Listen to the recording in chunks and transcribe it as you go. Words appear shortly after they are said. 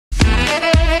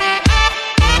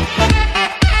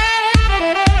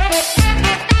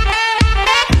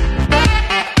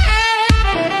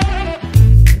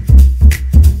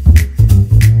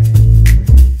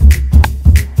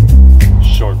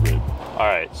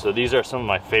So these are some of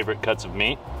my favorite cuts of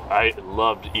meat. I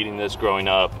loved eating this growing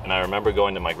up, and I remember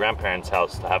going to my grandparents'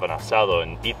 house to have an asado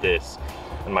and eat this,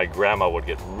 and my grandma would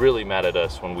get really mad at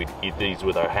us when we'd eat these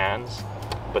with our hands,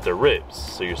 but they're ribs,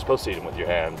 so you're supposed to eat them with your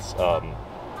hands.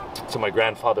 So my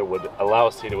grandfather would allow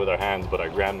us to eat it with our hands, but our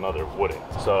grandmother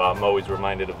wouldn't. So I'm always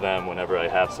reminded of them whenever I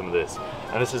have some of this.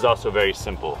 And this is also very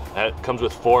simple. It comes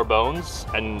with 4 bones,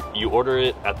 and you order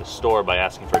it at the store by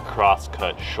asking for a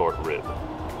cross-cut short rib.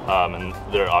 And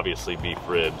they're obviously beef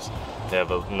ribs. They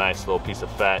have a nice little piece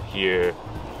of fat here,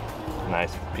 a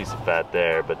nice piece of fat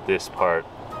there, but this part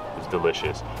is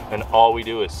delicious. And all we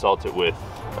do is salt it with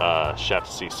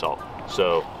chef's sea salt.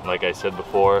 So, like I said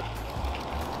before,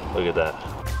 look at that.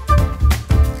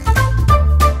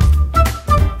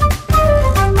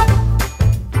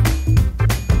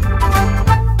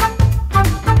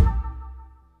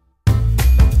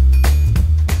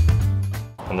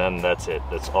 And then that's it.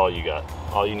 That's all you got.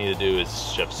 All you need to do is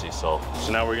chef's sea salt.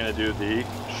 So now we're gonna do the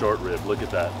short rib. Look at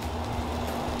that.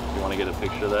 You wanna get a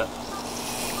picture of that?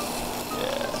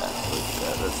 Yeah, look at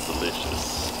that. That's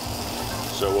delicious.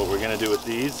 So what we're gonna do with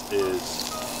these is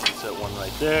set one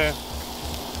right there.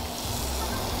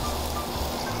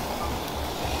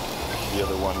 The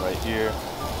other one right here.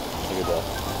 Look at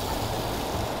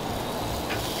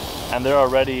that. And they're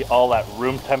already all at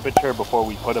room temperature before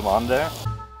we put them on there.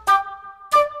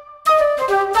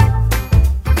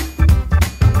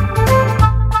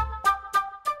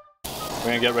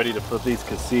 We're gonna get ready to flip these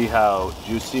because see how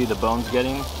juicy the bone's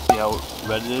getting? See how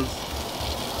red it is?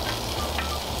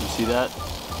 You see that?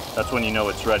 That's when you know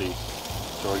it's ready.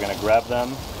 So we're gonna grab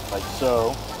them like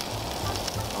so.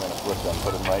 I'm gonna flip them,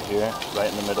 put them right here, right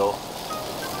in the middle.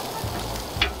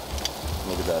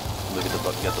 Look at that. Look at the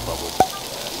get the bubbles.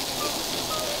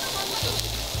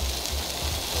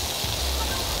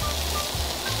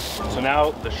 So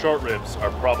now the short ribs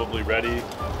are probably ready.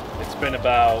 It's been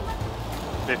about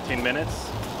 15 minutes.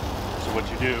 So what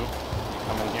you do, you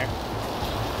come in here.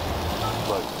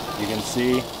 Look, you can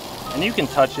see, and you can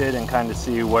touch it and kind of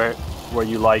see where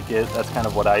you like it. That's kind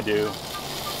of what I do.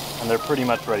 And they're pretty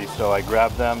much ready. So I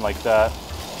grab them like that.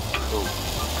 Ooh,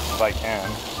 if I can.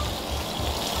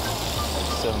 I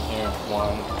set them here,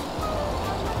 one.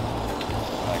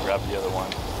 And I grab the other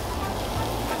one.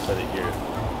 I set it here.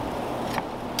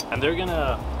 And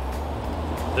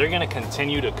they're gonna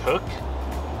continue to cook.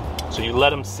 So you let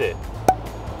them sit.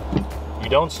 You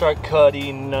don't start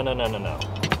cutting, no.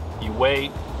 You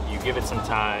wait, you give it some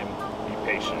time, be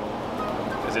patient,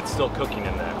 because it's still cooking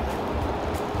in there.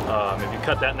 If you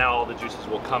cut that now, all the juices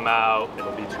will come out,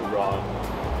 it'll be too raw.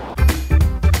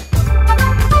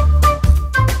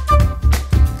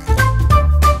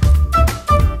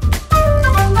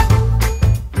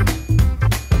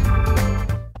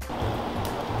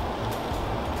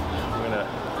 We're gonna,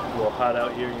 a little hot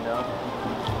out here, you know?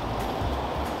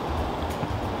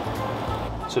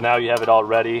 So now you have it all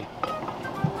ready.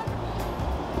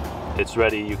 It's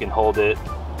ready, you can hold it.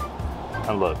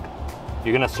 And look,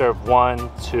 you're gonna serve 1,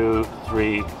 2,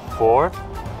 3, 4.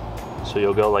 So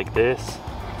you'll go like this.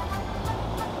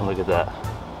 And look at that.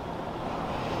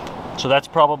 So that's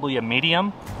probably a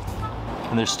medium.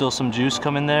 And there's still some juice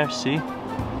coming there, see?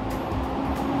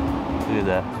 Look at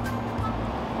that.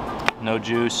 No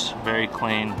juice, very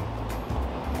clean.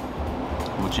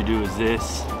 What you do is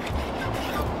this.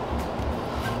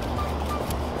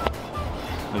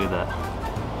 Look at that.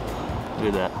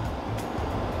 Look at that.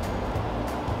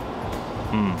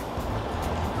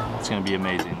 It's gonna be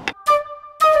amazing.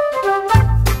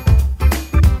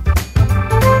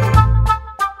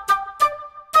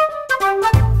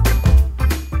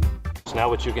 So now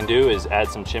what you can do is add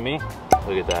some chimney.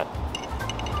 Look at that.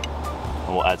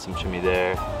 And we'll add some chimney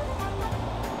there,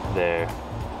 there,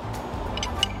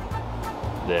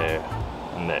 there,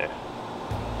 and there.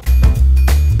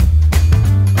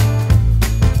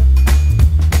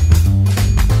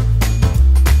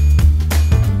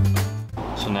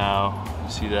 Now, you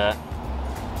see that?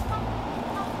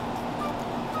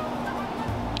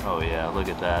 Oh yeah, look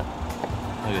at that.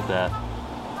 Look at that.